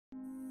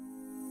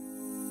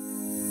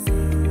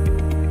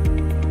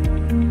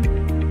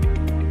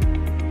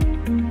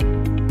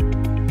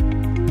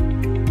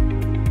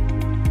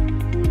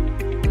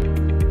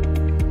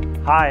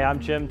Hi, I'm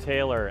Jim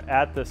Taylor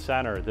at the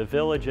Center, the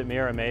village at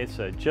Mira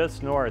Mesa,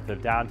 just north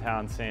of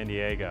downtown San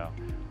Diego,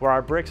 where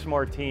our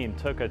Brixmor team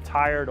took a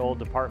tired old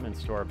department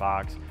store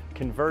box,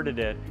 converted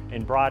it,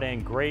 and brought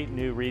in great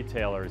new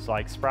retailers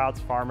like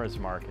Sprouts Farmers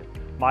Market,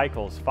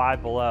 Michael's,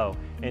 Five Below,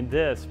 and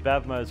this,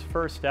 Bevmo's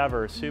first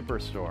ever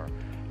superstore.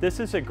 This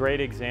is a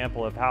great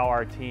example of how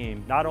our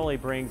team not only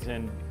brings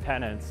in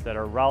tenants that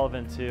are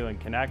relevant to and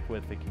connect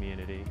with the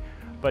community,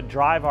 but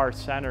drive our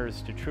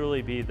centers to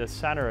truly be the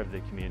center of the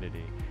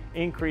community,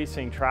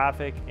 increasing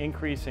traffic,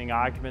 increasing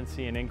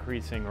occupancy, and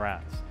increasing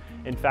rents.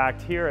 In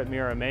fact, here at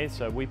Mira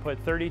Mesa, we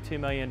put $32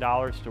 million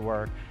to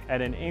work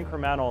at an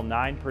incremental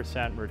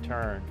 9%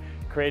 return,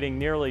 creating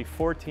nearly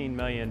 $14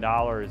 million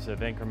of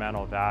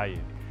incremental value.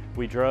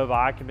 We drove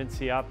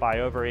occupancy up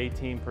by over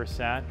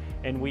 18%,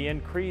 and we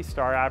increased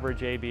our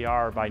average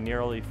ABR by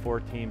nearly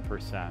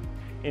 14%.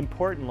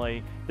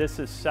 Importantly, this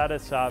has set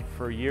us up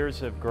for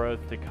years of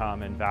growth to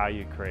come and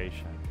value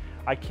creation.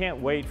 I can't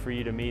wait for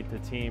you to meet the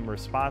team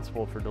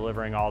responsible for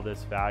delivering all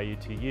this value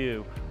to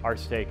you, our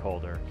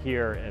stakeholder,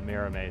 here at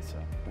Mira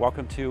Mesa.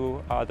 Welcome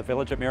to the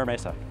village at Mira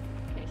Mesa.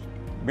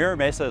 Mira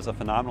Mesa is a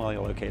phenomenally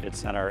located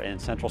center in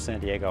central San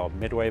Diego,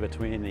 midway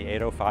between the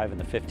 805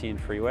 and the 15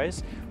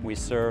 freeways. We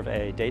serve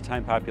a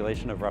daytime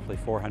population of roughly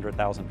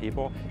 400,000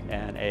 people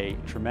and a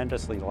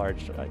tremendously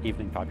large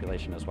evening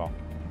population as well.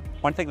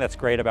 One thing that's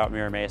great about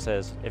Mira Mesa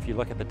is if you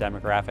look at the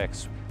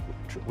demographics,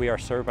 we are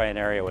served by an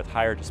area with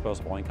higher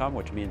disposable income,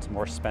 which means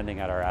more spending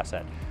at our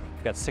asset.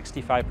 We've got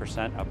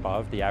 65%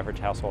 above the average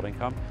household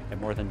income and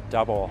more than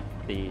double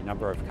the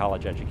number of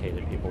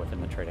college-educated people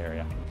within the trade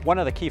area. One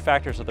of the key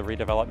factors of the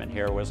redevelopment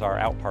here was our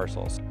out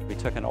parcels. We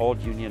took an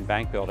old Union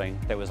Bank building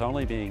that was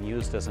only being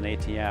used as an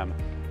ATM,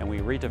 and we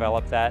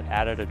redeveloped that,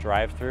 added a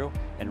drive-through,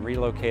 and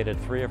relocated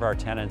 3 of our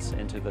tenants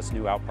into this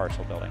new out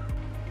parcel building.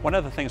 One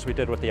of the things we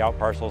did with the out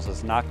parcels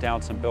is knock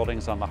down some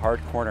buildings on the hard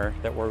corner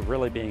that were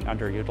really being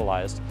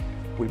underutilized.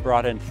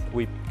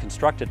 We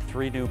constructed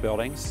 3 new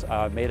buildings,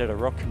 made it a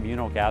real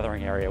communal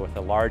gathering area with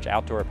a large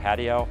outdoor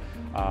patio,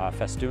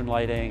 festoon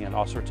lighting, and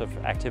all sorts of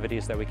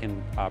activities that we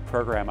can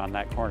program on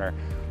that corner.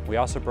 We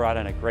also brought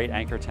in a great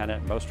anchor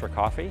tenant, Mostra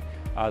Coffee,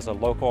 as a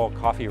local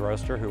coffee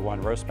roaster who won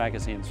Roast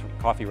Magazine's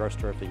Coffee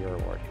Roaster of the Year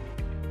award.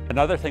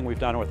 Another thing we've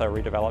done with our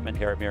redevelopment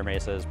here at Mira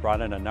Mesa is brought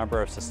in a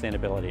number of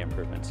sustainability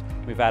improvements.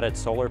 We've added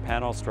solar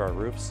panels to our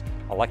roofs,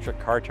 electric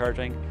car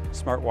charging,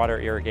 smart water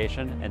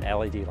irrigation, and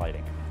LED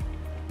lighting.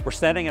 We're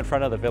standing in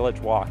front of the Village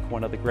Walk,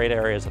 one of the great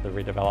areas of the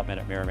redevelopment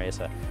at Mira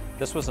Mesa.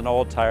 This was an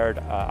old, tired,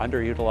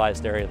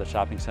 underutilized area of the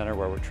shopping center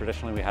where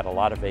traditionally we had a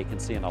lot of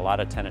vacancy and a lot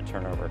of tenant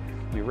turnover.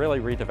 We really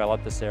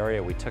redeveloped this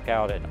area. We took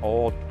out an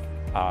old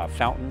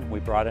fountain. We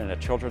brought in a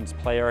children's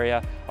play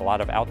area, a lot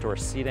of outdoor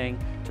seating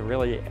to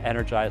really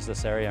energize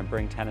this area and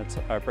bring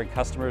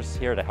customers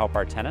here to help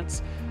our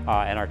tenants.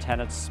 And our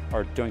tenants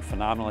are doing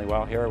phenomenally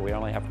well here. We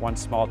only have one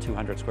small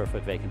 200 square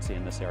foot vacancy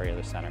in this area of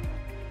the center.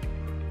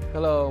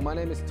 Hello, my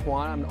name is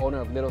Tuan. I'm the owner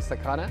of Little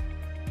Sakana.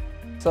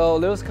 So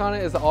Little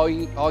Sakana is an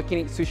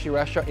all-you-can-eat sushi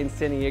restaurant in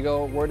San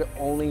Diego. We're the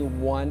only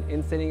one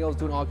in San Diego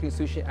doing all-you-can-eat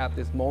sushi at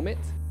this moment.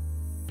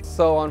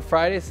 So on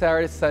Friday,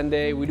 Saturday,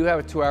 Sunday, we do have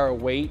a 2-hour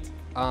wait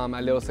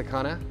at Little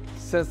Sakana.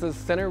 Since the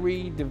center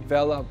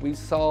redeveloped, we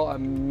saw a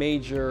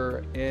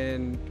major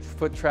in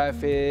foot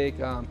traffic,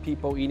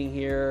 people eating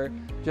here,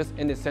 just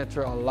in the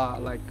center a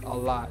lot, like a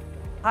lot.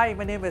 Hi,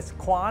 my name is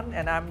Kwan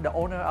and I'm the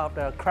owner of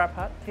the Crab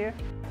Hut here.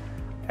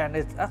 And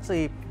it's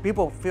actually,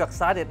 people feel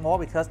excited more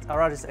because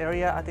around this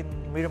area, I think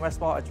Mira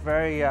Mesa is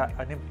very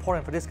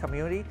important for this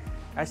community.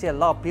 I see a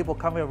lot of people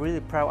come here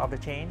really proud of the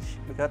change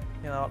because,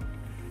 you know,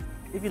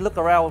 if you look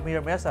around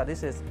Mira Mesa,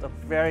 this is the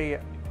very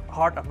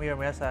heart of Mira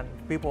Mesa,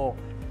 and people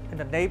in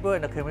the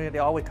neighborhood and the community, they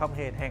always come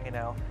here and hanging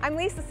out. I'm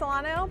Lisa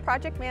Solano,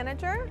 project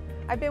manager.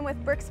 I've been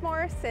with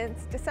Brixmor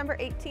since December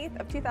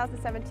 18th of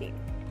 2017.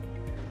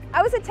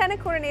 I was a tenant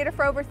coordinator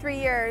for over 3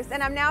 years,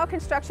 and I'm now a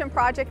construction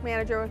project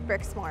manager with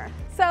Brixmor.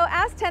 So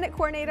as tenant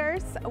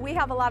coordinators, we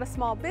have a lot of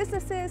small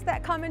businesses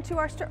that come into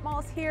our strip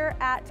malls here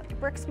at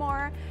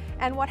Brixmor.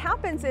 And what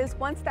happens is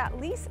once that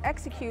lease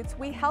executes,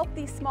 we help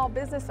these small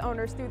business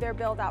owners through their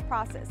build-out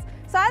process.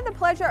 So I had the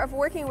pleasure of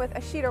working with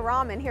Ashita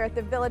Ramen here at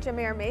the Village of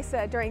Mira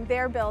Mesa during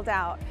their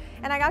build-out.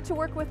 And I got to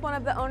work with one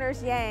of the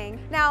owners, Yang.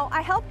 Now,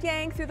 I helped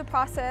Yang through the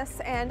process,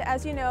 and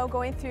as you know,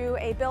 going through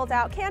a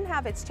build-out can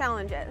have its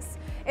challenges.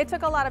 It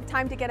took a lot of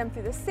time to get him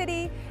through the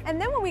city, and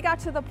then when we got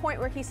to the point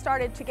where he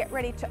started to get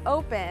ready to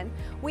open,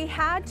 we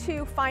had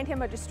to find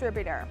him a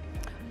distributor.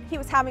 He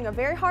was having a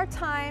very hard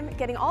time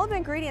getting all of the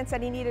ingredients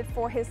that he needed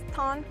for his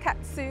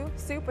tonkatsu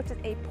soup, which is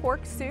a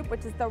pork soup,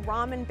 which is the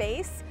ramen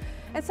base.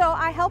 And so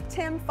I helped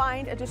him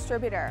find a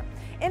distributor.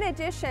 In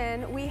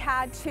addition, we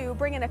had to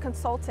bring in a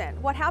consultant.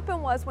 What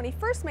happened was when he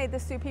first made the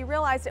soup, he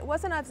realized it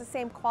wasn't of the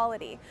same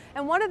quality.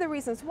 And one of the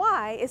reasons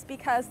why is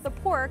because the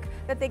pork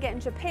that they get in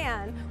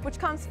Japan, which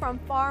comes from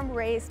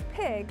farm-raised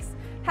pigs,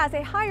 has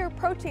a higher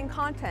protein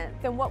content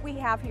than what we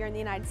have here in the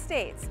United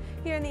States.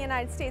 Here in the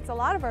United States, a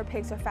lot of our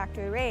pigs are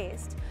factory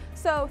raised.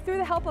 So through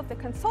the help of the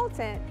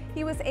consultant,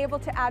 he was able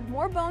to add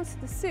more bones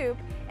to the soup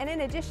and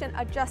in addition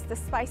adjust the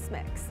spice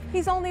mix.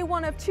 He's only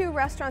one of 2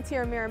 restaurants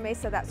here in Mira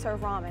Mesa that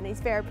serve ramen.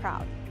 He's very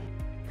proud.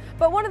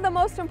 But one of the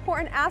most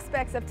important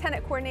aspects of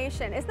tenant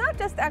coordination is not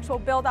just the actual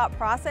build-out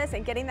process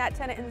and getting that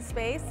tenant in the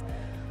space,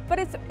 but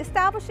it's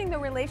establishing the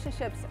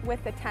relationships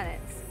with the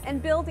tenants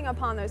and building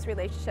upon those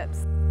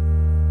relationships.